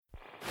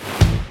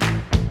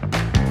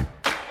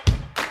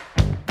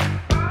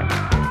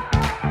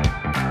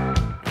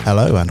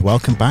Hello and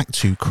welcome back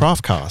to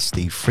Craftcast,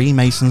 the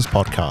Freemasons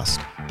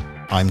podcast.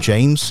 I'm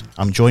James.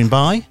 I'm joined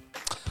by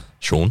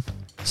Shaun.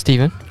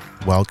 Stephen.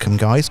 Welcome,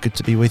 guys. Good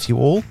to be with you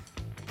all.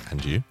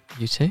 And you.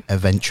 You too.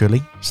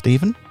 Eventually,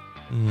 Stephen.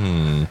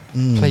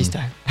 Please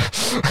don't.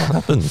 What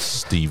happened,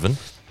 Stephen?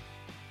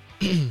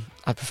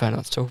 I prefer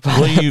not to talk about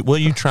it. Were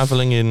you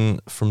travelling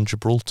in from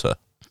Gibraltar?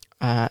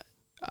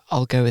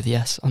 I'll go with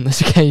yes on this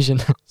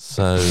occasion.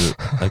 So,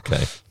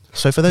 okay.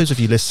 So for those of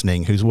you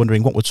listening who's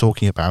wondering what we're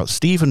talking about,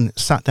 Stephen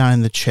sat down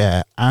in the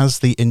chair as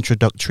the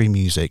introductory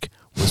music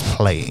was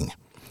playing.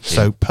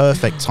 So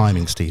perfect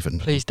timing, Stephen.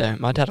 Please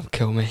don't. My dad will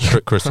kill me.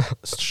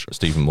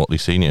 Stephen Watley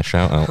Senior,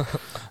 shout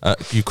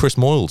out. You Chris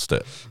Moyles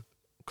it.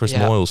 Chris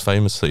Moyles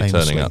famously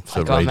turning up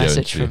for radio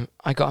interview.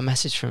 I got a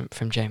message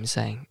from James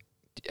saying,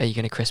 "Are you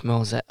going to Chris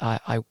Moyles it?"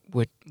 I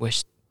would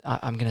wish.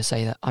 I'm going to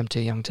say that I'm too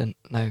young to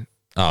know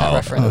that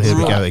reference. Oh, here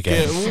we go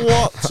again.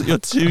 What? You're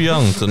too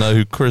young to know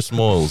who Chris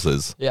Moyles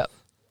is. Yeah.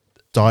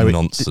 Diary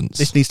Nonsense.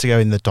 This needs to go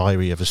in the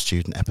diary of a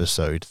student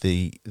episode.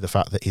 The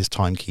fact that his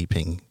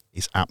timekeeping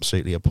is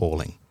absolutely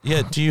appalling.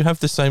 Yeah. Do you have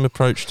the same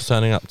approach to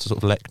turning up to sort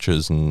of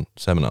lectures and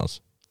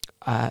seminars?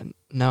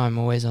 No, I'm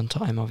always on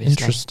time, obviously.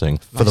 Interesting.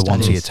 For the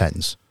ones he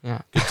attends.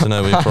 Yeah. Good to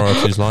know where your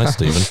priorities lie,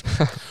 Stephen.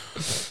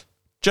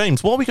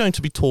 James, what are we going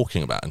to be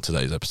talking about in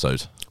today's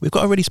episode? We've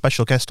got a really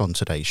special guest on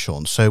today,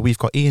 Shaun. So we've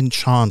got Ian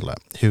Chandler,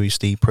 who is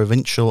the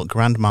Provincial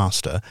Grand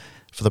Master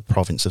for the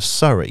province of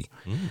Surrey.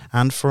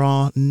 And for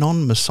our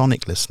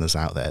non-Masonic listeners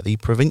out there, the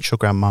Provincial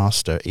Grand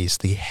Master is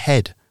the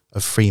head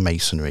of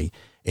Freemasonry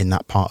in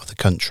that part of the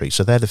country.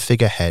 So they're the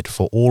figurehead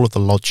for all of the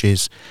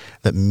lodges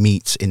that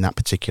meet in that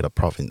particular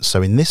province.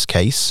 So in this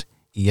case,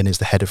 Ian is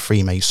the head of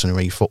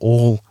Freemasonry for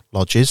all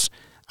lodges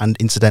and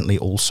incidentally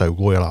also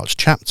Royal Arch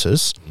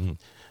chapters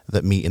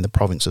that meet in the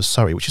province of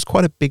Surrey, which is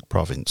quite a big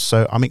province.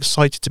 So I'm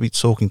excited to be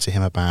talking to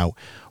him about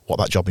what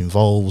that job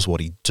involves, what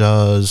he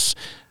does,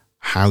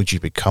 how do you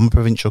become a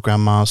Provincial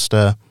Grand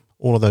Master,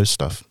 all of those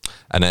stuff.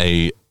 And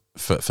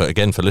for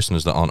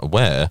listeners that aren't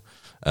aware,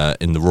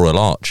 in the Royal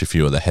Arch, if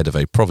you are the head of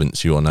a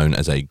province, you are known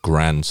as a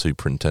Grand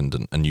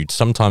Superintendent. And you'd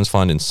sometimes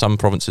find in some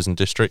provinces and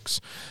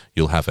districts,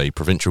 you'll have a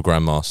Provincial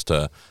Grand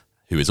Master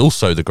who is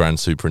also the Grand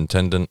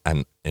Superintendent,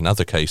 and in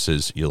other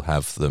cases, you'll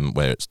have them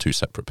where it's two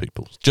separate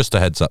people. Just a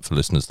heads up for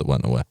listeners that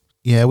weren't aware.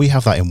 Yeah, we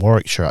have that in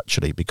Warwickshire,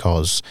 actually,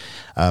 because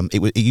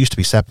it used to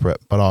be separate,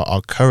 but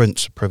our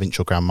current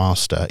Provincial Grand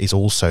Master is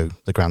also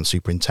the Grand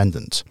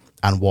Superintendent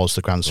and was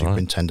the Grand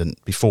Superintendent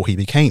before he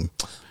became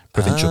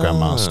Provincial Grand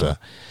Master.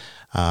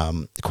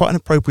 Quite an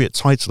appropriate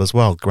title as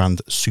well,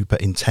 Grand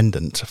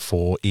Superintendent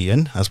for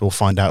Ian, as we'll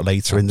find out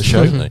later in the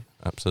show.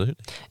 Absolutely.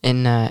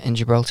 In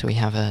Gibraltar, we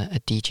have a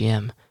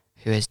DGM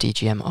who is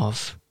DGM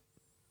of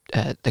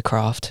the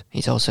craft.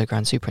 He's also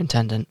Grand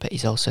Superintendent, but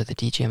he's also the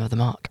DGM of the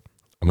mark.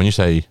 And when you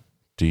say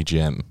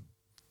DGM?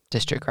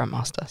 District Grand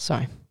Master,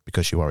 sorry.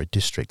 Because you are a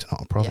district,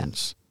 not a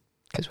province.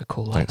 Because we're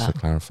cool like that. Thanks for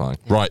clarifying.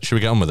 Yeah. Right, should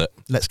we get on with it?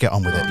 Let's get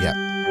on with it, yeah.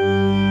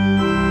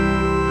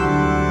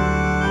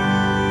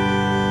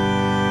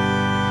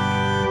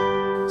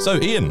 So,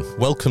 Ian,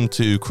 welcome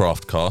to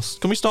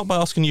Craftcast. Can we start by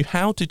asking you,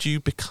 how did you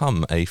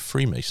become a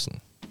Freemason?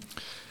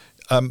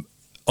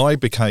 I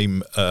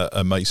became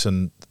a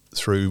Mason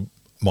through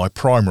my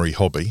primary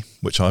hobby,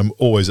 which I'm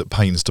always at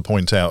pains to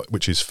point out,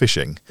 which is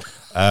fishing.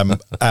 And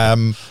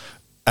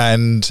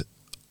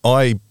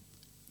I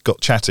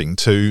got chatting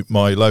to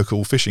my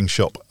local fishing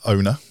shop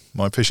owner,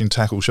 my fishing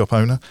tackle shop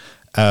owner,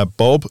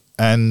 Bob,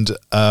 and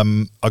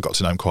I got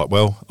to know him quite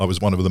well. I was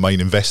one of the main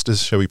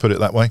investors, shall we put it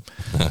that way.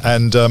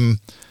 And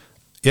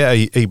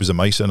he was a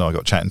Mason. I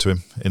got chatting to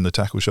him in the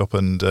tackle shop,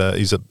 and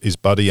his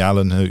buddy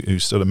Alan,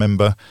 who's still a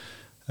member,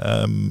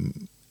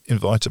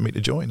 invited me to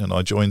join, and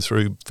I joined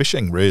through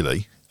fishing,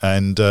 really.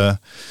 And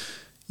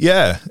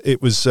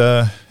it was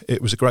a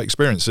great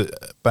experience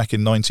back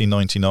in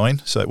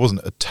 1999. So it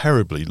wasn't a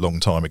terribly long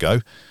time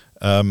ago,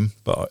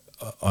 but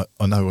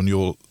I know on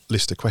your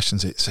list of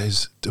questions it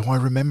says, "Do I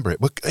remember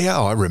it?" Well, yeah,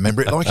 I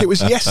remember it like it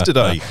was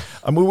yesterday.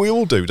 I mean, we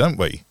all do, don't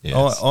we?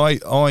 Yes.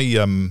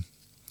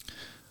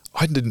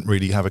 I didn't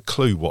really have a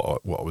clue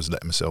what I was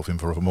letting myself in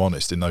for, if I'm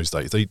honest, in those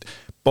days.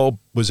 Bob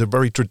was a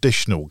very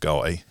traditional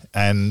guy,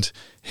 and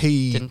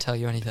he didn't tell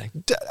you anything.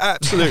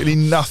 Absolutely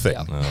nothing.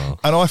 No.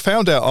 And I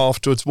found out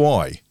afterwards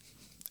why.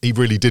 He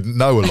really didn't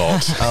know a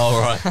lot. Oh,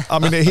 right. I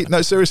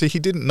mean, seriously, he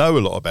didn't know a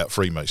lot about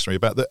Freemasonry,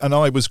 and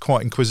I was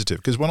quite inquisitive,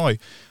 because when I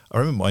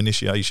remember my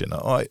initiation,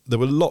 there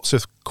were lots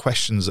of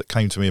questions that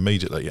came to me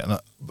immediately, and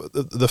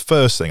the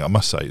first thing I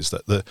must say is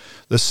that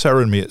the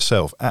ceremony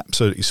itself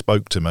absolutely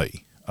spoke to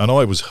me. And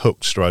I was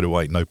hooked straight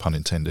away, no pun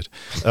intended.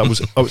 I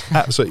was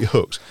absolutely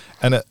hooked.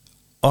 And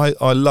I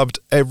loved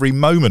every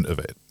moment of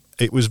it.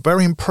 It was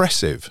very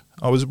impressive.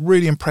 I was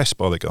really impressed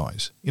by the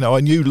guys. You know,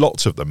 I knew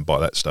lots of them by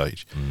that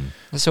stage.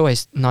 It's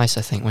always nice,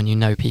 I think, when you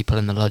know people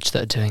in the lodge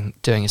that are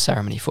doing a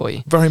ceremony for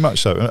you. Very much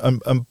so.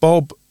 And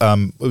Bob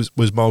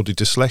was mildly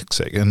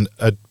dyslexic and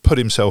had put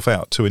himself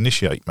out to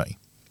initiate me.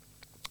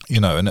 You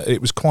know, and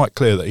it was quite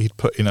clear that he'd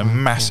put in a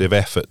massive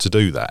effort to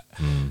do that.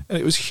 And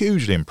it was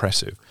hugely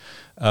impressive.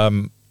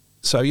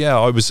 So yeah,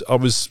 I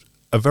was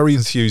a very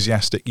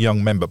enthusiastic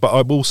young member, but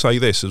I will say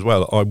this as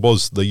well: I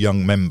was the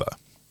young member.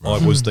 I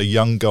was the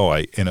young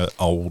guy in an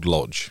old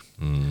lodge,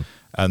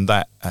 and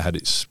that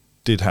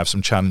did have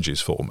some challenges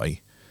for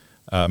me,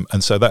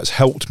 and so that's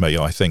helped me,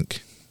 I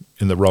think,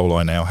 in the role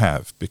I now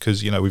have,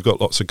 because we've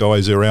got lots of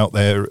guys who are out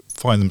there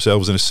find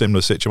themselves in a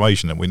similar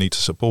situation, and we need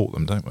to support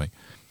them, don't we?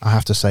 I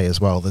have to say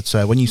as well that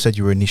when you said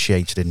you were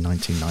initiated in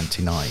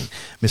 1999,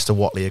 Mr.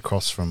 Watley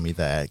across from me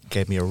there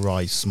gave me a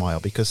wry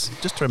smile, because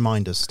just to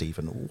remind us,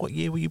 Stephen, what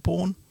year were you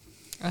born?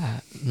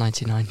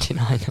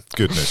 1999.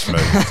 Goodness me.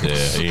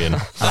 Yeah, Ian.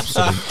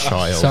 Absolute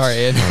child.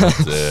 Sorry, Ian.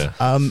 Oh, dear.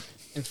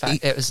 In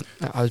fact,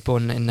 I was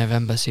born in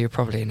November, so you're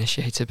probably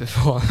initiated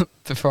before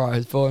I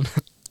was born.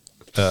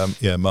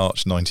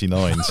 March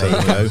 99. So There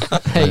you go.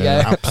 There you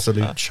go.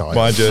 Absolute child.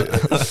 Mind you,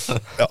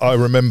 I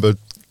remember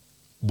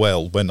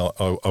well when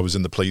I was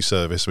in the police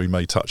service. We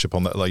may touch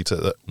upon that later.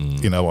 That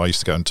I used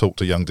to go and talk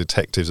to young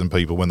detectives and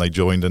people when they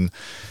joined, and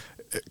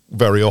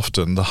very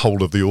often the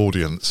whole of the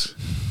audience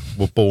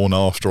were born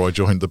after I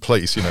joined the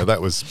police.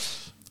 That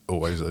was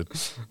always a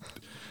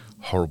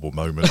horrible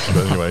moment.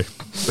 But anyway,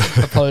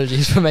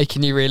 Apologies for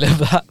making you relive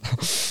that.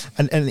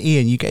 And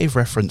Ian, you gave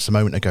reference a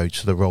moment ago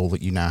to the role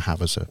that you now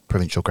have as a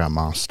Provincial Grand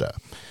Master.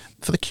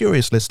 For the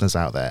curious listeners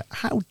out there,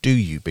 how do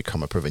you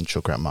become a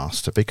Provincial Grand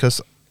Master?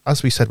 Because,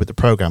 as we said with the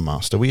Programme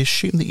Master, we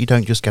assume that you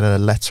don't just get a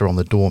letter on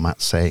the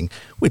doormat saying,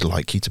 we'd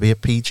like you to be a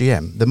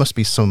PGM. There must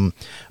be some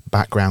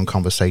background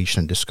conversation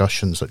and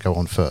discussions that go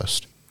on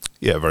first.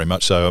 Yeah, very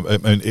much so. I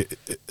mean,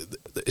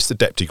 it's the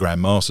Deputy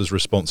Grand Master's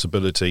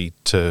responsibility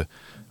to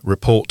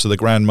report to the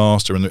Grand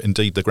Master, and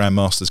indeed the Grand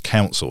Master's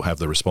Council have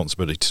the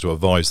responsibility to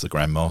advise the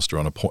Grand Master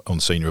on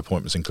senior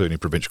appointments, including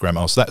Provincial Grand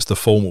Master. That's the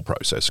formal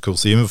process. Of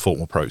course, the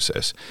informal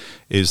process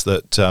is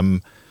that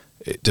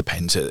it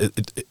depends.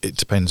 It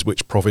depends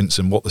which province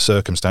and what the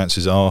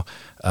circumstances are.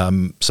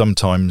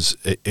 Sometimes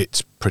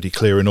it's pretty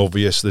clear and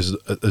obvious.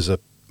 There's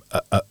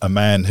a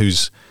man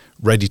who's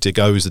ready to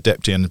go as the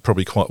deputy and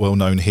probably quite well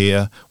known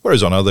here,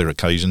 whereas on other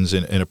occasions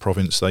in a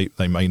province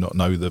they may not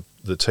know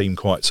the team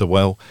quite so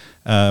well,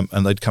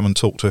 and they'd come and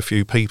talk to a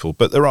few people.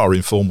 But there are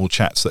informal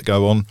chats that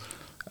go on,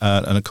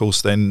 and of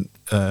course then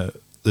the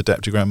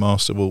Deputy Grand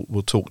Master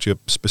will talk to you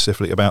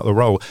specifically about the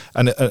role,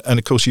 and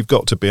of course you've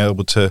got to be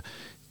able to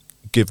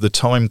give the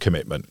time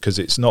commitment, because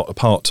it's not a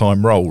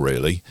part-time role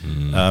really.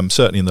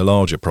 Certainly in the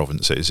larger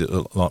provinces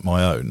like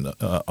my own,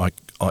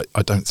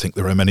 I don't think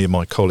there are many of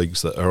my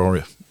colleagues that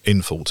are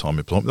in full-time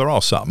employment. There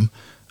are some,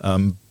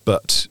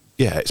 but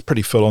yeah, it's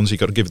pretty full on. So you've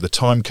got to give the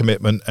time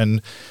commitment,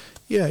 and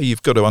yeah,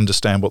 you've got to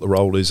understand what the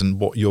role is and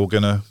what you're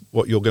gonna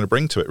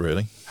bring to it.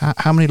 Really.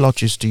 How many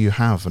lodges do you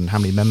have, and how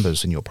many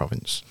members in your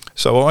province?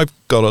 So I've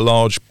got a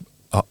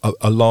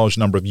large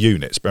number of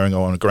units, bearing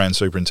on a Grand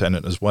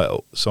Superintendent as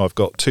well. So I've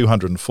got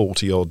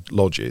 240 odd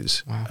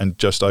lodges. Wow. And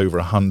just over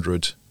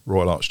 100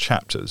 Royal Arch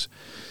chapters.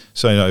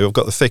 So I've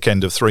got the thick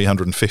end of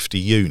 350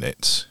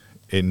 units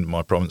in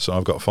my province, and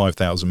I've got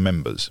 5,000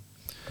 members.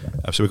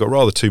 So we've got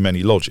rather too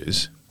many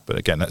lodges, but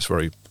again, that's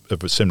very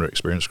of a similar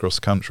experience across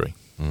the country.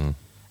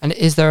 And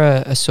is there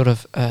a sort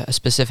of a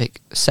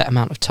specific set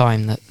amount of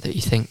time that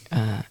you think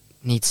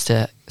needs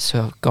to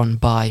sort of gone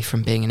by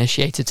from being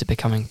initiated to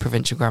becoming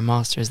Provincial Grand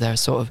Master? Is there a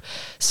sort of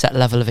set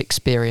level of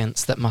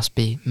experience that must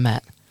be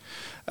met?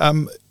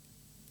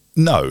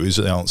 No, is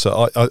the answer.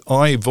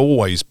 I've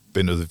always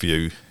been of the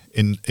view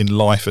in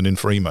life and in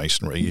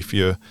Freemasonry, if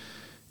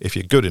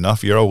you're good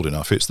enough, you're old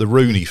enough. It's the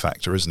Rooney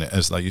factor, isn't it?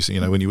 As they used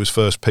to, when he was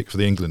first picked for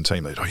the England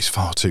team, they'd he's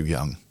far too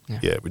young.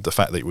 Yeah, with the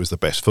fact that he was the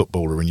best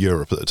footballer in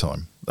Europe at the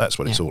time. That's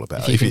what it's all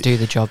about. If you can do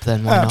the job,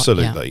 then why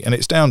absolutely. not? Yeah. And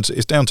it's down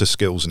to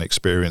skills and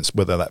experience,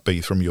 whether that be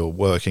from your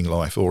working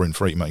life or in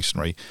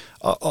Freemasonry.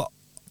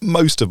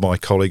 Most of my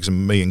colleagues,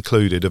 and me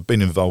included, have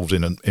been involved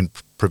in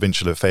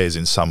provincial affairs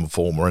in some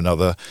form or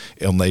another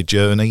on their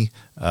journey.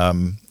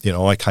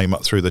 I came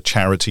up through the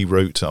charity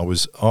route.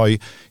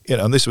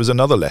 And this was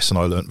another lesson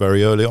I learnt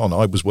very early on.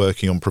 I was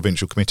working on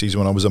provincial committees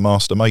when I was a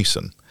Master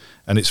Mason,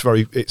 and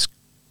it's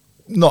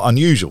not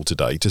unusual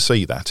today to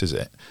see that, is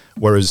it?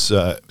 Whereas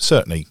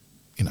certainly,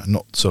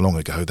 not so long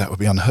ago, that would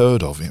be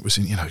unheard of. It was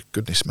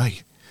goodness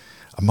me,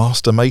 a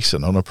Master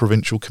Mason on a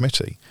provincial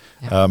committee.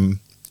 Yeah.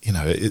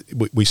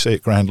 We see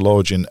at Grand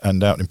Lodge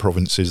and out in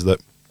provinces that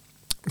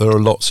there are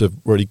lots of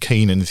really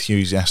keen and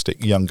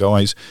enthusiastic young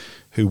guys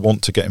who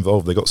want to get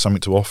involved. They've got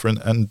something to offer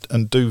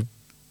and do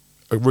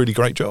a really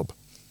great job.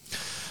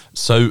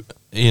 So,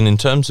 Ian, in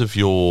terms of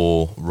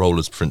your role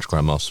as Provincial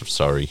Grand Master of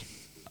Surrey,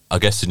 I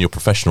guess in your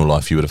professional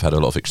life you would have had a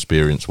lot of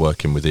experience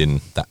working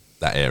within that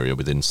area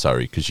within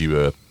Surrey, because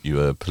you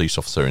were a police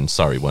officer in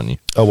Surrey, weren't you?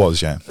 I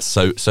was, yeah.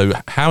 So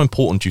how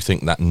important do you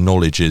think that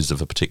knowledge is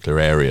of a particular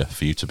area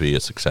for you to be a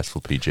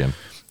successful PGM?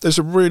 There's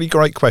a really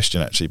great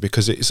question, actually,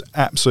 because it's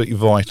absolutely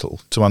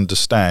vital to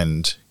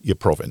understand your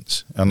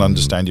province and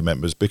understand your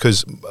members,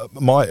 because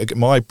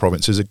my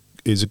province is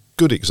a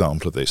good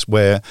example of this,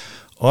 where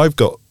I've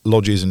got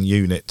lodges and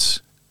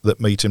units that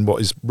meet in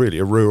what is really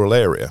a rural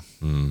area,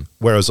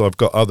 whereas I've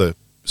got other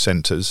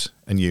centres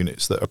and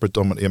units that are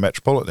predominantly a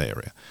metropolitan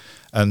area.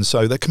 And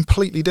so they're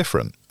completely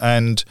different.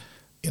 And,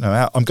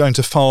 I'm going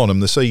to Farnham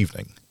this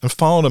evening. And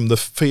Farnham, the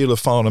feel of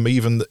Farnham,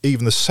 even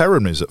the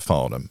ceremonies at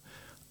Farnham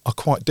are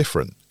quite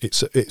different.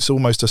 It's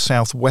almost a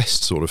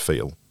southwest sort of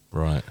feel.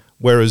 Right.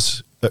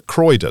 Whereas at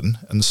Croydon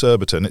and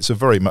Surbiton, it's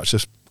very much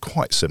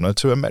quite similar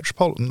to a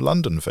metropolitan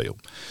London feel.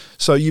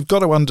 So you've got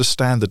to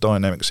understand the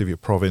dynamics of your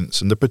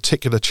province and the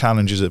particular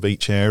challenges of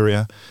each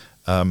area.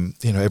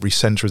 Every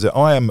centre is.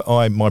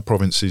 My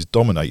province is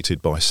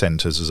dominated by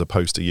centres as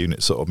opposed to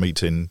units sort of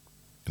meet in,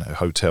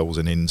 hotels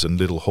and inns and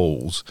little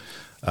halls.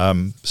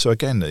 So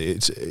again,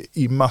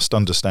 you must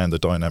understand the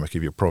dynamic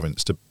of your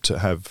province to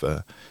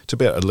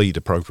be able to lead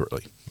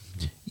appropriately.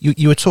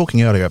 You were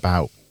talking earlier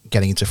about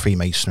getting into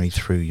Freemasonry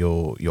through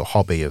your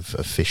hobby of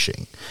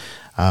fishing.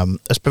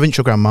 As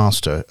Provincial Grand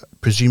Master,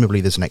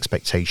 presumably there's an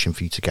expectation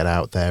for you to get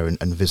out there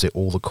and visit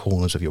all the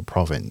corners of your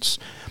province.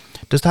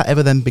 Does that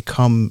ever then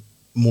become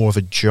more of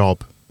a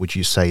job, would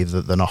you say,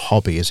 than a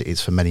hobby as it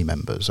is for many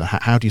members?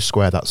 How do you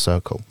square that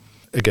circle?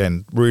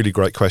 Again, really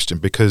great question,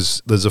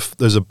 because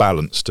there's a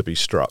balance to be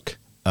struck.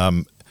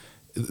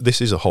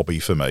 This is a hobby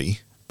for me,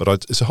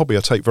 but it's a hobby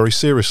I take very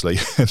seriously,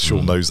 and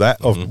Shaun knows that.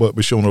 I've worked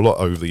with Shaun a lot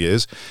over the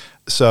years,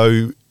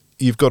 so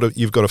you've got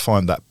to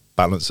find that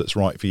balance that's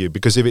right for you.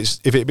 Because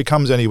if it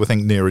becomes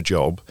anything near a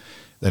job,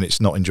 then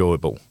it's not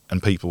enjoyable,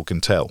 and people can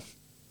tell.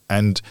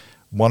 And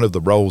one of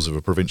the roles of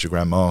a Provincial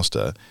Grand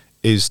Master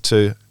is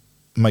to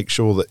make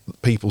sure that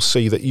people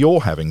see that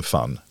you're having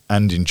fun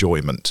and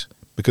enjoyment,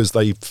 because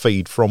they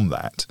feed from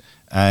that.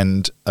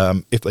 And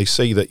if they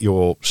see that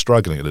you're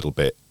struggling a little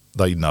bit,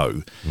 they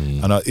know.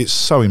 And it's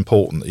so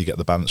important that you get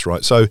the balance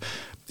right. So,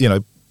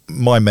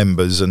 my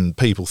members and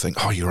people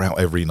think, oh, you're out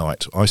every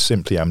night. I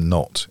simply am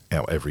not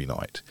out every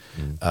night.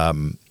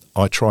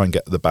 I try and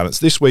get the balance.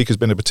 This week has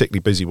been a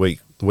particularly busy week.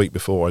 The week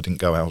before, I didn't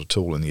go out at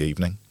all in the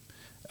evening.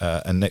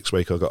 And next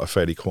week, I've got a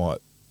fairly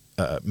quiet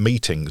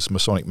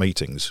Masonic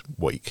meetings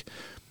week.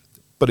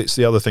 But it's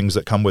the other things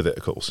that come with it,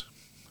 of course.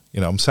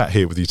 I'm sat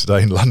here with you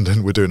today in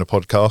London. We're doing a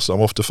podcast. I'm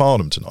off to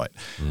Farnham tonight.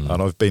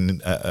 And I've been,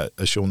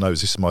 as Shaun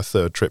knows, this is my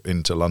third trip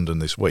into London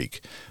this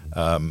week.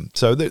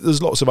 So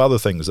there's lots of other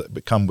things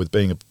that come with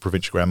being a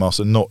Provincial Grand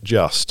Master, not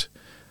just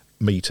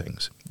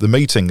meetings. The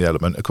meeting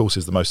element, of course,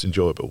 is the most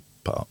enjoyable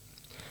part.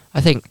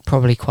 I think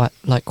probably quite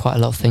a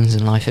lot of things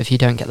in life, if you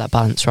don't get that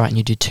balance right and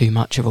you do too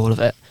much of all of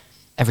it,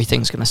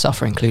 everything's going to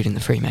suffer, including the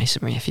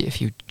Freemasonry.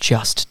 If you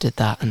just did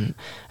that and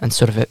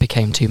sort of it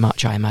became too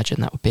much, I imagine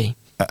that would be...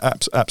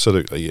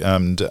 Absolutely,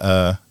 and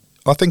I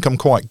think I'm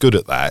quite good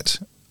at that.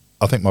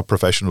 I think my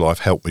professional life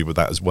helped me with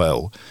that as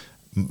well.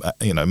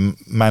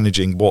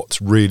 Managing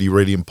what's really,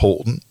 really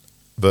important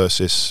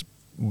versus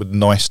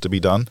nice to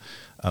be done,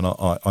 and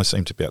I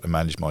seem to be able to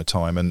manage my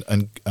time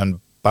and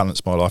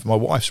balance my life. My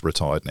wife's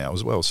retired now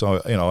as well,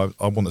 so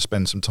I want to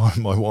spend some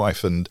time with my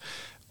wife, and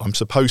I'm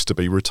supposed to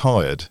be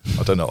retired.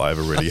 I don't know if I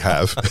ever really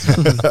have,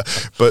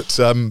 but.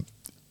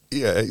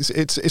 Yeah,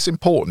 it's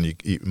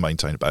important you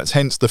maintain a balance.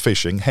 Hence the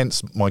fishing,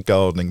 hence my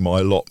gardening,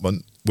 my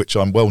allotment, which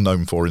I'm well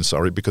known for in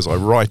Surrey, because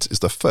it's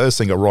the first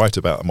thing I write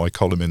about in my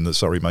column in the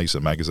Surrey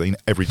Mason magazine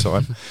every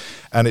time.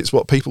 And it's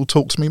what people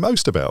talk to me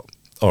most about,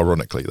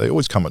 ironically. They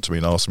always come up to me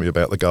and ask me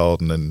about the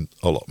garden and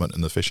allotment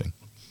and the fishing.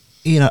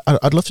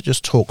 I'd love to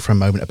just talk for a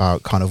moment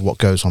about kind of what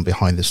goes on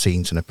behind the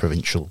scenes in a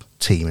provincial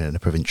team and in a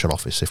provincial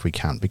office, if we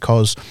can,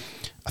 because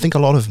I think a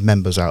lot of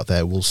members out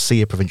there will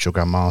see a Provincial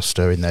Grand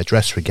Master in their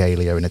dress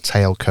regalia, in a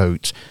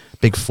tailcoat,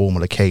 big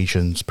formal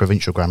occasions,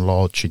 Provincial Grand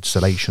Lodge,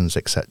 installations,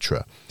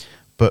 etc.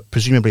 But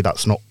presumably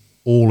that's not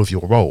all of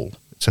your role.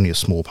 It's only a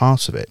small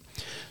part of it.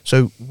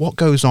 So what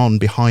goes on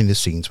behind the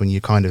scenes when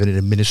you're kind of in an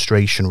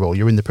administration role?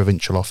 You're in the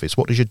provincial office.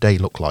 What does your day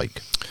look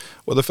like?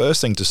 Well, the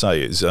first thing to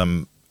say is,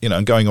 and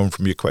going on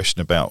from your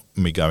question about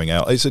me going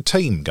out, it's a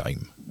team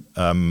game.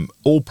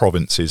 All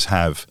provinces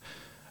have...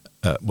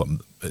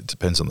 it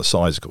depends on the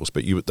size, of course,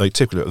 but they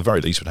typically, at the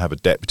very least, would have a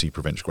deputy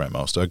Provincial Grand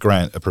Master,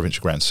 a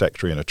Provincial Grand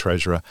Secretary and a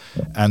Treasurer,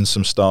 and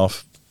some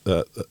staff,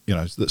 that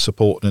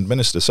support and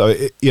administer. So,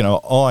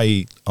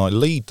 I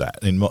lead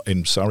that.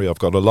 In Surrey, I've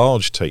got a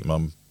large team.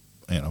 I'm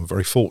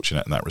very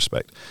fortunate in that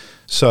respect.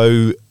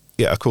 So,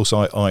 of course,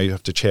 I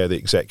have to chair the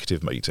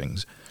executive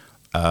meetings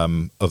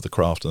of the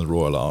Craft and the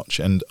Royal Arch,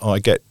 and I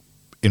get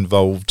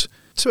involved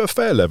to a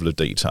fair level of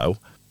detail,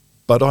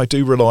 but I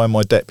do rely on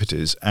my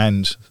deputies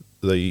and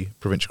the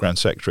Provincial Grand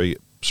Secretary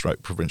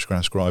 / Provincial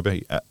Grand Scribe,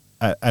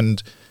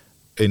 and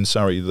in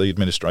Surrey the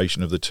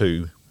administration of the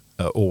two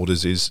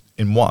orders is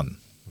in one,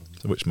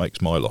 which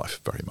makes my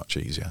life very much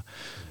easier.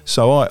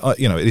 So I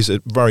it is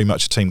very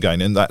much a team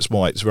game, and that's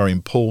why it's very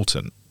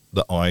important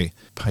that I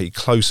pay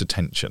close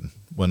attention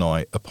when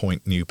I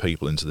appoint new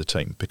people into the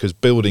team, because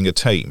building a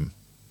team,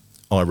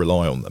 I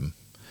rely on them.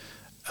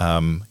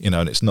 And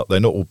they're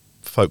not all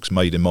folks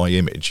made in my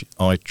image.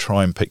 I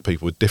try and pick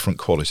people with different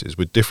qualities,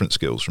 with different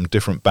skills, from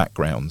different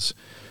backgrounds.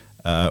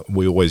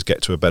 We always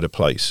get to a better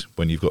place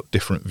when you've got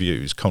different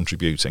views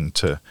contributing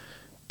to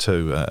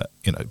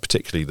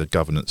particularly the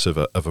governance of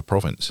a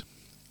province.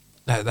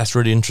 That's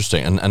really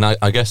interesting, and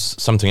I guess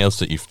something else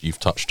that you've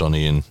touched on,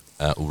 Ian,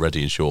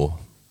 already is your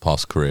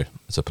past career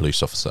as a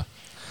police officer.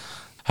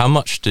 How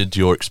much did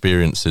your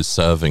experiences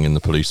serving in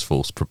the police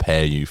force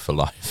prepare you for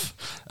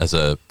life as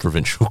a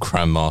Provincial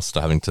Grand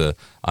Master, having to,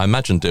 I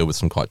imagine, deal with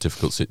some quite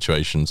difficult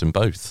situations in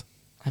both?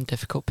 And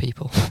difficult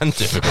people.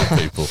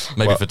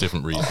 Maybe for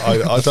different reasons.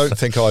 I don't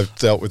think I've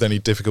dealt with any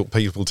difficult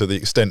people to the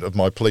extent of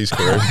my police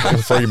career in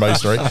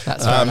Freemasonry.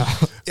 That's fair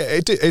enough. Yeah,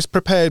 it's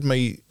prepared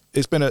me.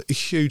 It's been a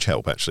huge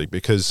help, actually,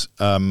 because,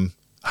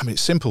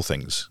 it's simple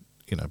things.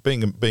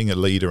 Being a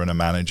leader and a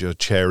manager,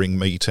 chairing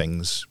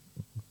meetings,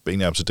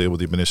 being able to deal with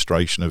the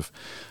administration of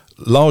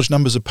large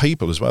numbers of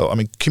people as well. I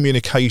mean,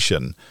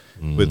 communication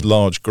with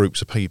large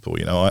groups of people.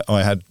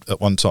 I had,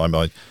 at one time,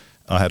 I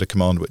had a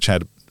command which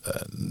had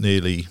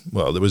there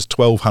was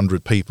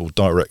 1,200 people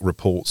direct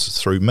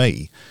reports through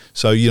me.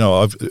 So,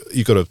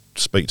 you've got to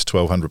speak to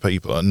 1,200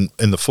 people, and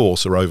in the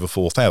force are over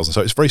 4,000.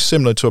 So it's very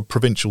similar to a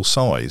provincial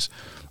size.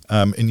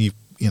 And you've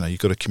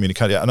got to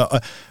communicate. And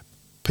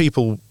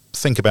people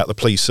think about the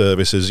police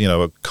service as,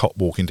 a cop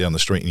walking down the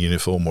street in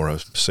uniform or a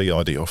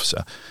CID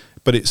officer.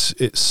 But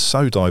it's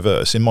so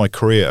diverse. In my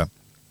career,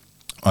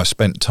 I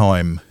spent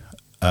time,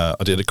 I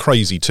did a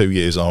crazy 2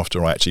 years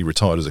after I actually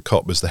retired as a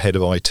cop, as the head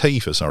of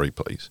IT for Surrey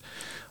Police.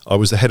 I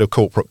was the head of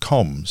corporate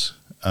comms,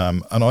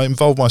 and I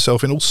involved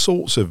myself in all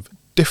sorts of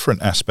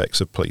different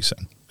aspects of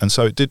policing. And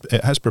so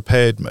it has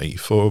prepared me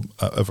for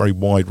a very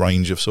wide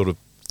range of sort of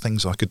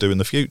things I could do in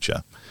the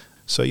future.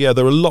 So, yeah,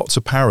 there are lots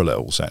of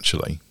parallels,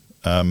 actually.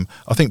 I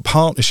think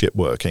partnership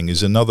working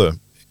is another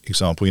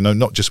example,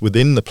 not just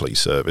within the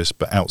police service,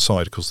 but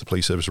outside. Of course, the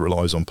police service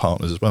relies on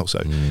partners as well. So,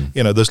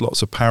 there's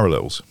lots of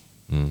parallels.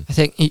 I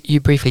think you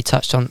briefly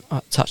touched on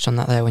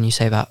that there when you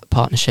say about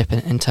partnership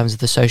in terms of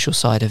the social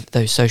side of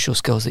those social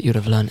skills that you'd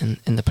have learned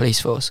in the police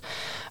force.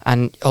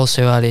 And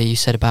also earlier you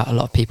said about a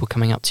lot of people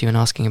coming up to you and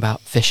asking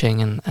about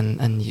fishing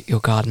and your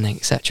gardening,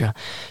 etc.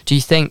 Do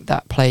you think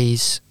that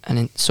plays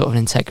sort of an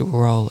integral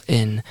role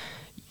in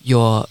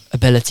your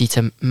ability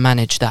to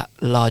manage that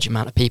large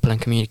amount of people and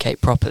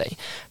communicate properly,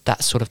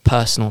 that sort of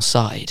personal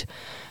side?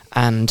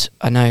 And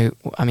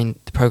the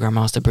Programme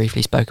Master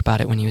briefly spoke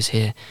about it when he was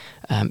here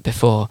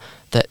before,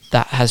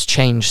 that has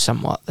changed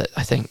somewhat. That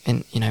I think,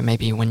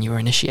 maybe when you were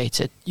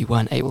initiated, you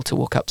weren't able to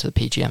walk up to the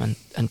PGM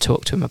and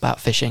talk to him about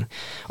fishing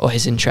or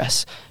his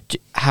interests.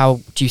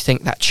 How do you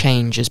think that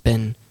change has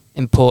been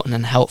important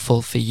and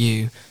helpful for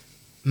you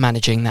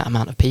managing that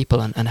amount of people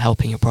and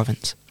helping your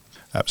province?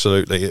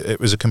 Absolutely. It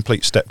was a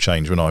complete step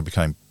change when I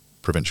became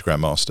Provincial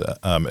Grand Master.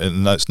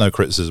 And that's no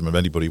criticism of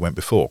anybody who went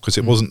before, because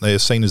it wasn't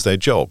seen as their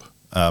job.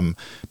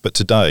 But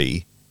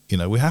today,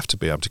 we have to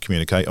be able to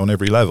communicate on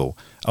every level.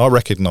 I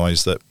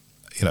recognise that,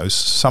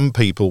 some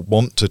people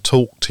want to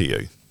talk to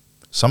you.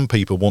 Some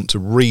people want to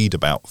read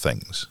about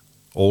things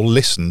or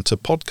listen to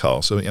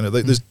podcasts. So,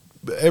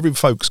 every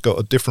folks got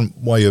a different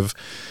way of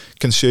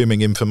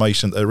consuming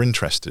information that they're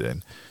interested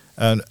in.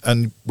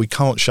 And we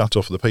can't shut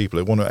off the people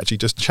who want to actually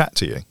just chat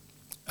to you.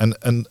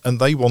 And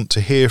they want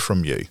to hear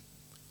from you.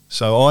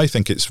 So I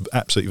think it's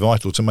absolutely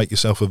vital to make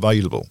yourself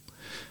available.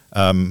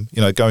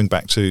 Going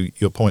back to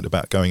your point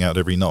about going out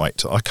every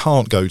night, I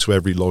can't go to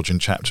every lodge and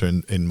chapter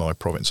in my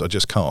province. I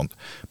just can't.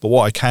 But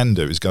what I can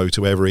do is go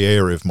to every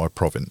area of my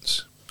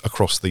province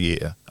across the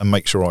year and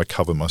make sure I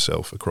cover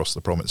myself across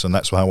the province. And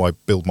that's how I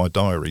build my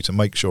diary, to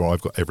make sure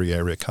I've got every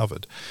area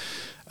covered.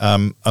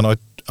 And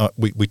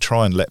we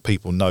try and let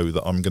people know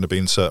that I'm going to be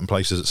in certain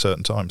places at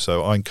certain times.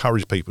 So I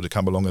encourage people to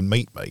come along and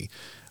meet me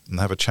and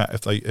have a chat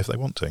if they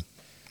want to.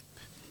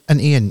 And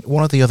Ian,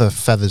 one of the other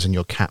feathers in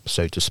your cap,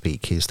 so to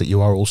speak, is that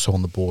you are also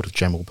on the board of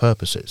General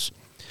Purposes.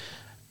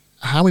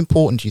 How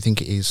important do you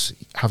think it is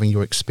having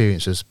your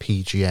experience as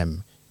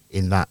PGM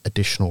in that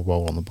additional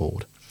role on the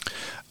board?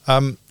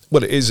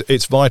 Well,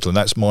 it's vital, and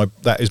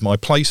that is my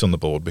place on the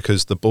board,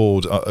 because the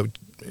board,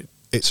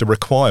 it's a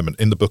requirement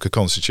in the Book of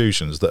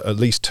Constitutions that at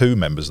least 2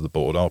 members of the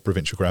board are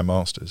Provincial Grand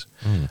Masters.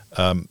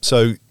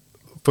 So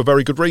for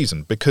very good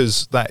reason,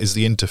 because that is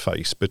the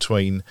interface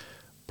between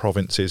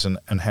provinces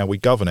and how we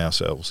govern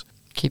ourselves.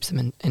 Keeps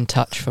them in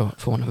touch, for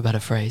want of a better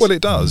phrase. Well,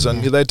 it does,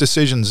 and their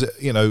decisions,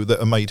 that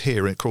are made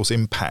here, of course,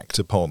 impact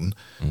upon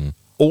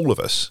all of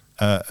us.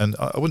 And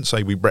I wouldn't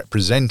say we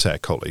represent our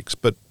colleagues,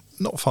 but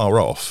not far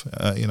off.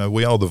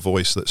 We are the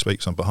voice that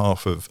speaks on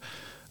behalf of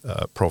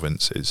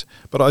provinces.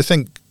 But I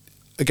think,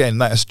 again,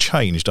 that has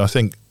changed. I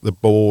think the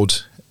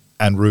board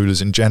and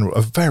rulers in general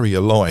are very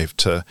alive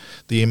to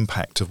the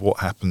impact of what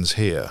happens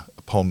here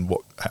upon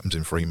what happens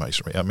in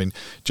Freemasonry. I mean,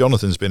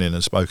 Jonathan's been in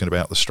and spoken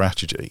about the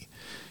strategy.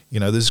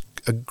 There's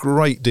a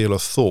great deal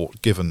of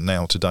thought given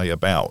now today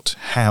about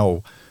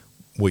how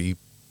we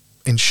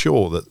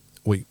ensure that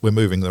we're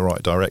moving in the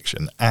right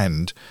direction,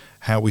 and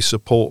how we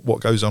support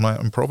what goes on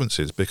out in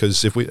provinces,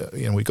 because if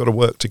we've got to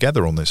work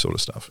together on this sort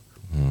of stuff.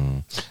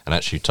 And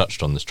actually, you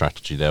touched on the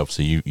strategy there.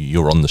 Obviously,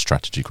 you're on the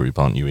strategy group,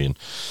 aren't you, Ian?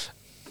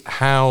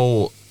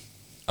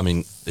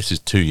 This is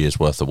 2 years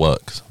worth of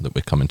work that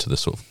we're coming to the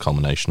sort of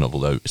culmination of,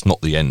 although it's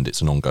not the end,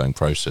 it's an ongoing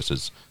process,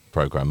 as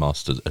Programme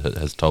Master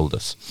has told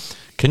us.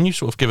 Can you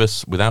sort of give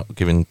us, without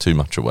giving too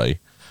much away,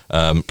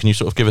 Can you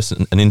sort of give us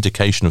an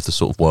indication of the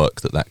sort of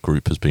work that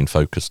group has been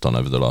focused on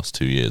over the last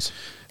 2 years?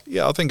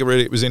 Yeah, I think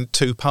really it was in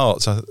two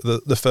parts.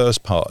 The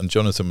first part, and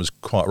Jonathan was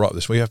quite right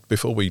with this,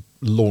 before we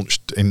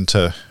launched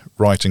into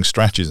writing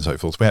strategies and so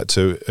forth, we had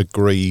to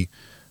agree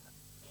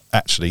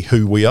actually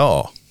who we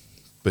are.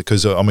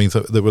 Because, I mean,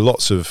 there were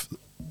lots of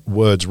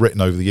words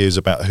written over the years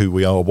about who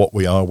we are,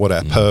 what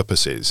our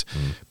purpose is.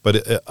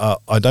 But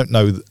I don't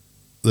know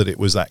that it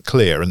was that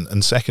clear.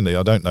 And secondly,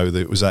 I don't know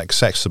that it was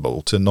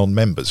accessible to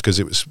non-members, because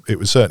it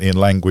was certainly in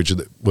language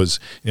that was,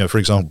 for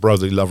example,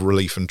 brotherly love,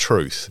 relief and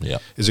truth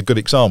is a good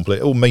example.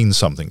 It all means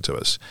something to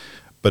us,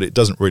 but it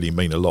doesn't really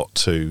mean a lot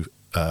to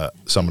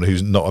someone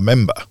who's not a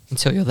member.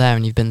 Until you're there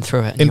and you've been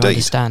through it and you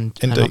understand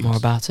a lot more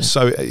about it.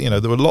 So,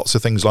 there were lots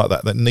of things like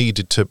that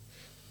needed to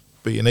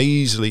be in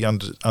easily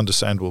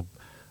understandable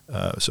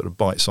sort of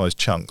bite-sized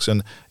chunks.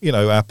 And,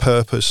 our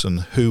purpose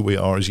and who we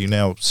are, as you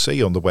now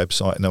see on the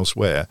website and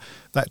elsewhere,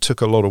 that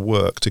took a lot of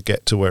work to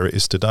get to where it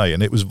is today,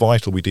 and it was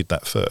vital we did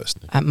that first.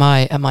 At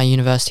my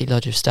University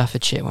Lodge of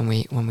Staffordshire, when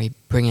we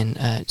bring in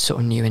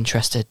sort of new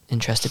interested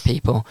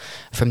people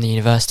from the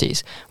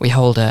universities, we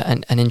hold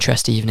an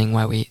interest evening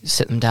where we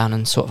sit them down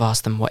and sort of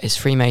ask them what is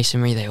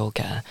Freemasonry. They all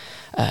get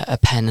a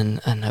pen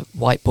and a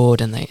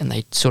whiteboard, and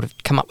they sort of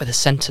come up with a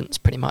sentence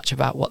pretty much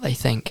about what they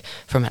think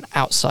from an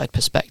outside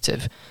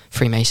perspective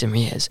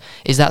Freemasonry is.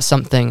 Is that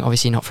something,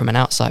 obviously not from an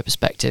outside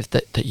perspective,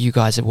 that you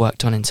guys have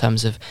worked on in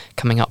terms of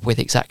coming up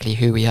with exactly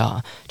who we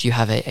are? Do you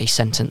have a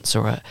sentence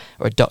or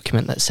a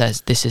document that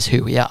says this is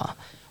who we are?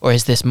 Or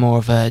is this more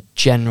of a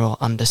general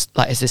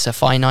is this a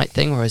finite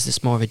thing, or is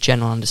this more of a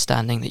general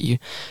understanding that you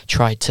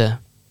try to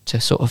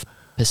sort of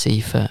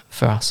perceive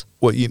for us?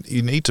 Well,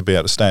 you need to be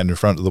able to stand in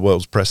front of the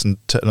world's press and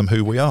tell them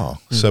who we are.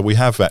 So we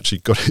have actually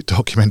got it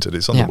documented.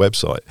 It's on the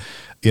website.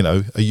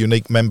 A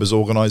unique members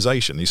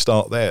organisation. You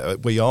start there.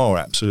 We are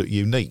absolutely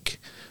unique.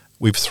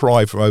 We've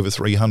thrived for over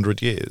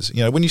 300 years.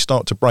 When you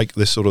start to break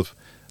this sort of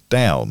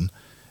down,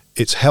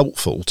 it's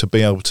helpful to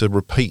be able to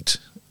repeat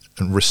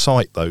and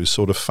recite those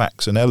sort of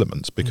facts and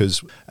elements,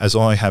 because as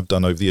I have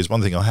done over the years,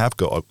 one thing I have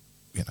got,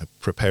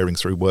 preparing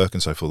through work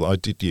and so forth, I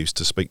did used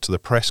to speak to the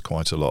press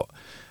quite a lot.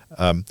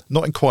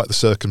 Not in quite the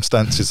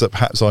circumstances that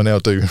perhaps I now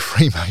do in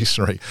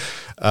Freemasonry.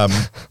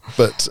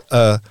 But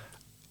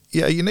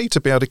you need to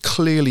be able to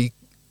clearly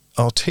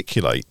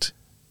articulate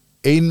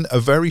in a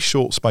very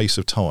short space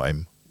of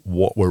time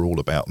what we're all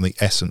about and the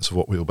essence of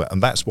what we're all about.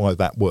 And that's why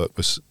that work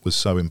was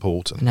so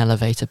important. An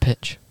elevator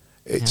pitch.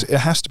 It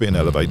has to be an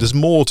elevator. There's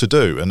more to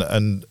do.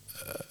 And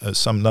as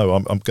some know,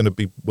 I'm going to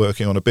be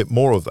working on a bit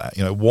more of that.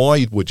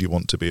 Why would you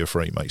want to be a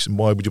Freemason?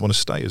 Why would you want to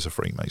stay as a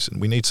Freemason?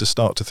 We need to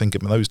start to think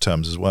in those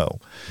terms as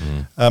well.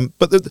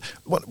 But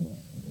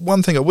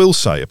one thing I will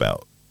say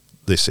about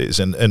this is,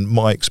 and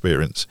my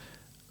experience,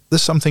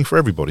 there's something for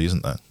everybody,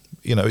 isn't there?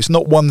 It's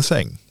not one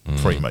thing,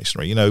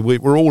 Freemasonry.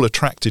 We're all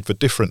attracted for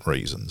different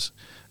reasons.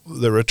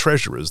 There are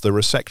treasurers, there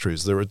are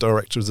secretaries, there are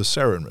directors of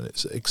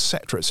ceremonies,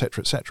 etc.,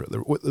 etc., etc.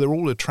 They're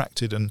all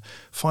attracted and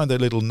find their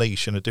little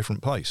niche in a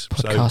different place.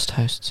 Podcast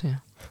hosts, yeah.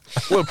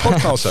 Well,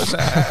 podcast hosts,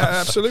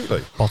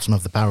 absolutely. Bottom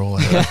of the barrel.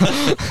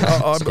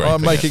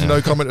 I'm making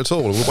no comment at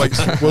all.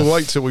 We'll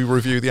wait till we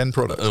review the end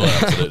product. Well,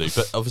 absolutely.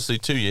 But obviously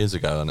 2 years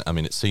ago, and I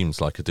mean, it seems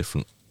like a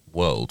different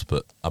world,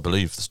 but I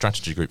believe the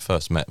strategy group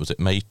first met, was it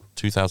May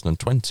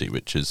 2020,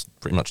 which is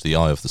pretty much the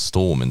eye of the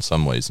storm in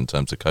some ways in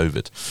terms of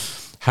COVID.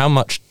 How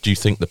much do you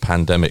think the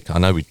pandemic, I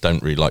know we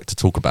don't really like to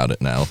talk about it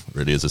now,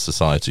 really, as a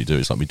society do,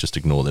 it's like we just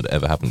ignore that it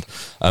ever happened.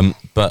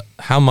 But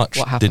how much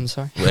What happened,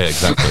 sorry? Yeah,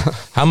 exactly.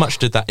 How much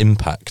did that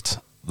impact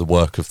the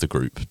work of the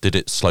group? Did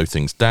it slow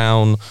things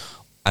down?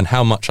 And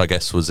how much, I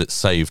guess, was it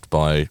saved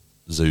by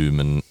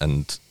Zoom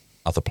and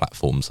other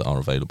platforms that are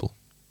available?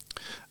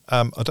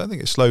 I don't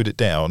think it slowed it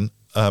down.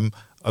 I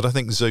don't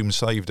think Zoom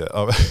saved it.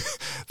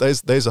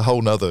 There's a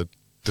whole nother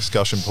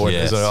discussion point,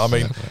 yes. isn't it? I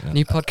mean,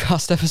 new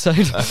podcast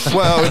episode.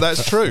 Well,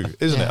 that's true,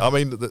 isn't it? I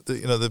mean,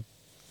 the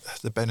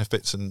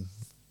benefits and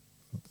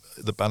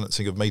the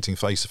balancing of meeting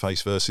face to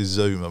face versus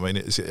Zoom. I mean,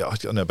 I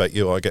don't know about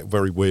you, I get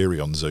very weary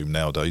on Zoom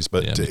nowadays,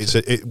 but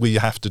we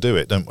have to do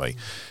it, don't we?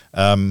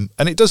 And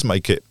it does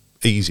make it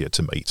easier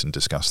to meet and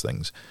discuss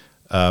things.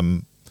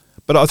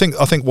 But I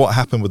think what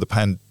happened with the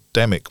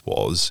pandemic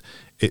was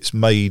it's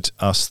made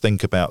us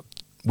think about,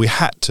 we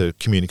had to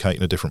communicate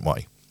in a different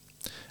way.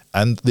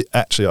 And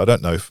actually, I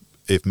don't know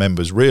if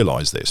members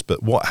realise this,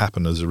 but what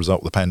happened as a result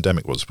of the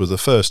pandemic was the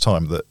first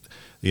time that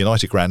the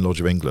United Grand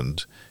Lodge of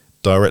England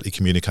directly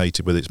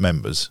communicated with its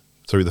members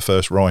through the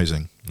first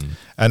rising.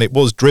 And it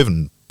was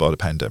driven by the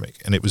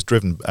pandemic, and it was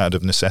driven out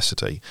of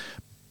necessity.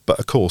 But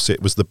of course,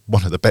 it was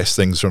one of the best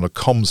things from a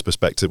comms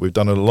perspective we've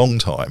done in a long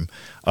time.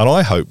 And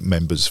I hope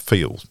members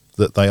feel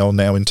that they are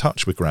now in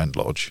touch with Grand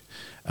Lodge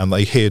and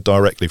they hear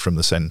directly from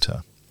the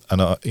centre. And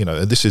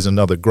this is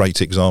another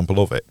great example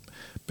of it,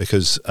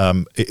 because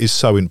it is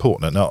so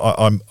important.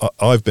 And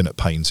I've been at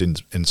pains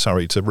in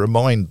Surrey to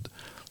remind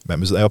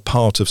members that they are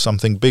part of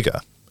something bigger,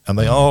 and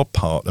they are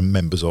part and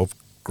members of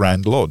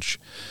Grand Lodge.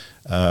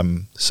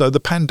 So the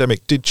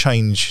pandemic did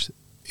change,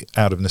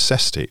 out of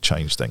necessity it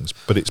changed things,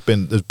 but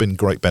there's been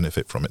great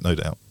benefit from it, no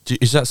doubt.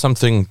 Is that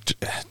something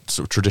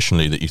sort of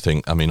traditionally that you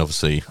think, I mean,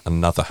 obviously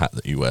another hat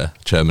that you wear,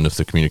 chairman of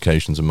the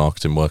Communications and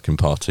Marketing Working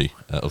Party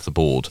of the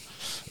board,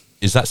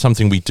 is that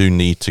something we do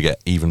need to get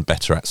even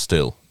better at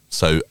still?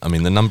 So, I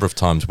mean, the number of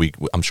times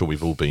I'm sure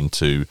we've all been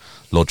to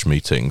lodge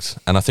meetings,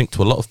 and I think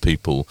to a lot of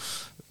people,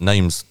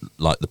 names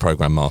like the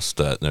Program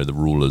Master, the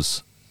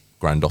rulers,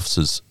 Grand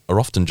Officers are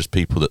often just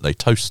people that they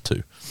toast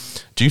to.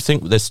 Do you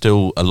think there's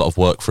still a lot of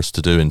work for us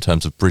to do in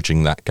terms of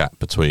bridging that gap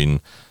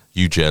between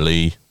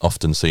UGLE,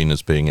 often seen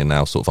as being in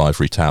our sort of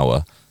ivory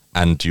tower,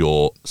 and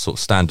your sort of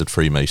standard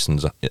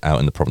Freemasons out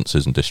in the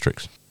provinces and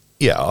districts?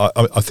 Yeah,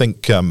 I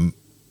think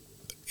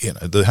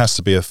there has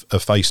to be a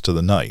face to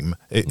the name.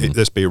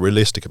 Let's be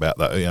realistic about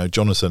that.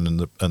 Jonathan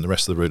and the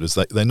rest of the rulers,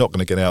 they're not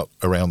going to get out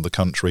around the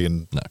country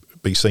and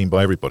be seen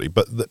by everybody.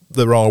 But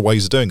there are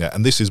ways of doing that,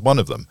 and this is one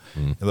of them.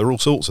 And there are all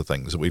sorts of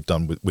things that we've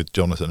done with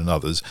Jonathan and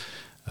others.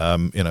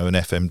 An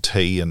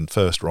FMT and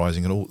First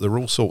Rising, and there are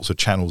all sorts of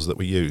channels that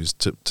we use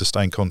to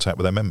stay in contact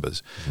with our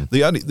members.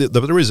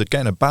 There is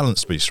again a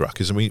balance to be struck.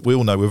 Is we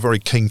all know we're very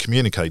keen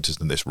communicators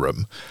in this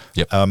room,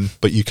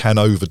 but you can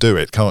overdo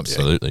it, can't you?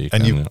 Absolutely.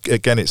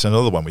 Again, it's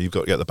another one where you've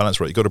got to get the balance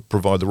right. You've got to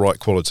provide the right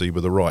quality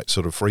with the right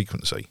sort of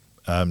frequency.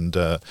 And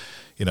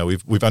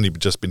we've only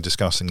just been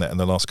discussing that in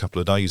the last couple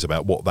of days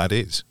about what that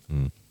is.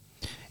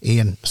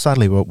 Ian,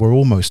 sadly, we're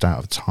almost out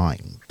of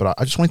time, but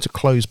I just wanted to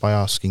close by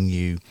asking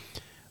you,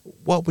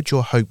 what would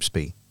your hopes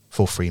be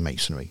for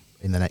Freemasonry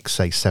in the next,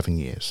 say, 7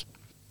 years?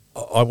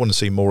 I want to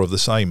see more of the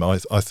same. I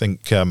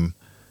think I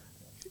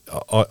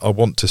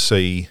want to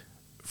see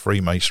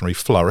Freemasonry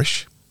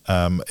flourish.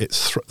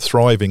 It's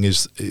thriving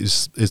is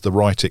the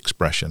right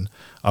expression,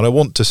 and I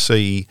want to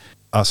see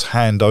us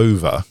hand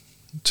over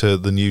to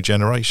the new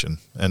generation.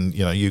 And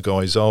you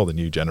guys are the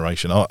new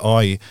generation.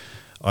 I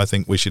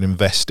think we should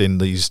invest in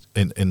these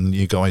in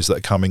new guys that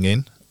are coming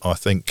in. I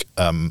think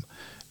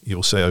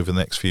you'll see over the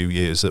next few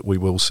years that we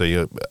will see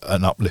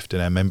an uplift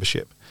in our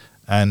membership.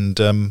 And,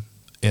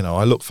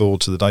 I look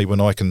forward to the day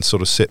when I can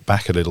sort of sit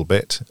back a little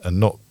bit and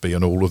not be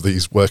on all of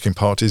these working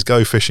parties,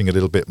 go fishing a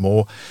little bit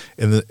more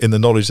in the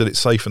knowledge that it's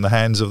safe in the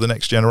hands of the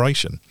next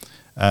generation,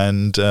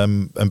 and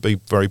be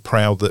very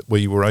proud that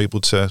we were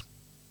able to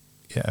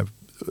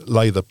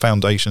lay the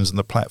foundations and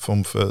the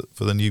platform for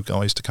the new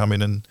guys to come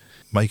in and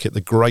make it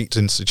the great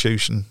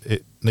institution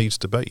it needs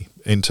to be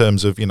in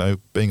terms of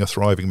being a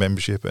thriving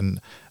membership and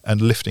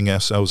lifting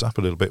ourselves up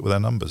a little bit with our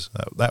numbers.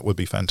 That would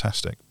be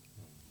fantastic.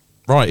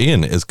 Right,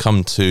 Ian, it has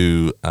come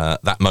to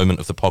that moment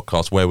of the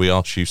podcast where we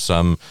ask you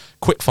some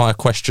quick fire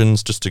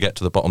questions just to get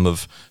to the bottom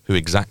of who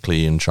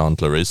exactly Ian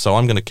Chandler is. So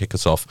I'm going to kick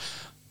us off.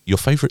 Your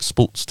favourite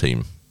sports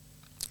team?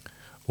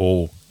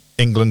 Or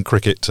England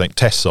cricket team,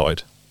 test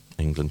side.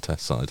 England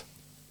test side.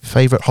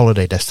 Favourite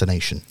holiday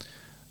destination?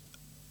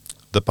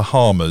 The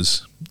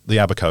Bahamas, the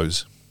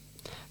Abacos.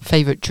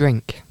 Favourite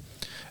drink?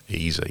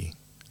 Easy.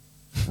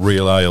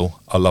 Real ale.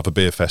 I love a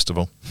beer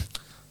festival.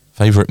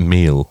 Favourite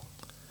meal?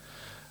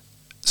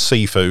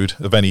 Seafood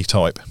of any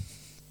type.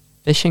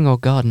 Fishing or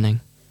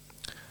gardening?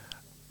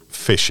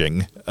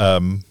 Fishing.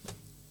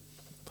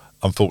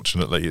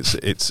 Unfortunately,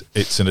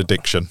 it's an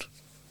addiction.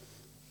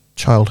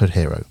 Childhood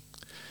hero?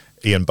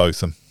 Ian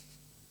Botham.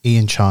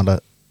 Ian Chandler,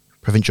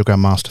 Provincial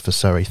Grand Master for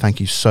Surrey. Thank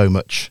you so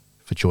much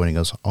for joining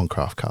us on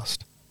Craftcast.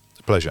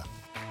 Pleasure.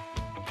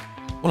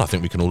 Well, I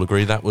think we can all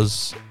agree that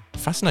was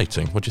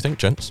fascinating. What do you think,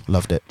 gents?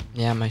 Loved it.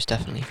 Yeah, most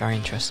definitely. Very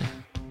interesting.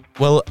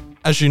 Well,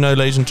 as you know,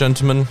 ladies and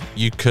gentlemen,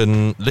 you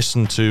can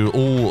listen to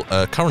all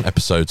current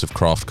episodes of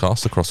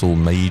Craftcast across all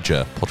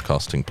major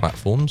podcasting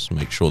platforms.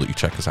 Make sure that you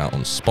check us out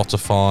on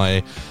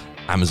Spotify,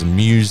 Amazon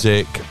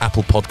Music,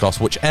 Apple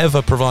Podcasts,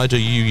 whichever provider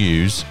you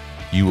use,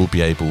 you will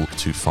be able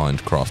to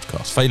find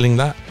Craftcast. Failing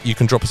that, you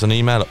can drop us an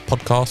email at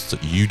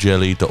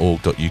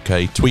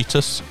podcasts@ugle.org.uk, tweet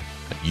us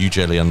at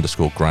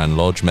UGLE_Grand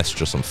Lodge,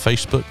 message us on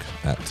Facebook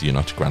at the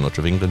United Grand Lodge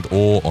of England,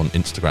 or on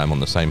Instagram on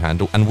the same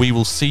handle. And we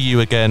will see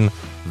you again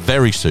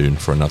very soon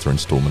for another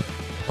instalment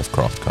of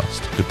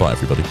Craftcast. Goodbye,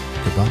 everybody.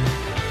 Goodbye.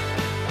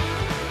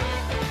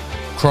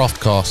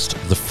 Craftcast,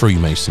 the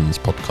Freemasons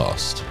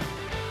podcast.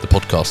 The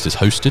podcast is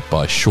hosted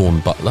by Shaun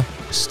Butler,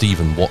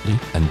 Stephen Watley,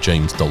 and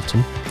James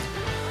Dalton.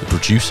 The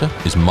producer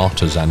is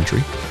Marta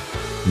Zandri,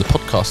 and the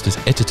podcast is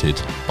edited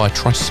by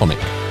Trisonic.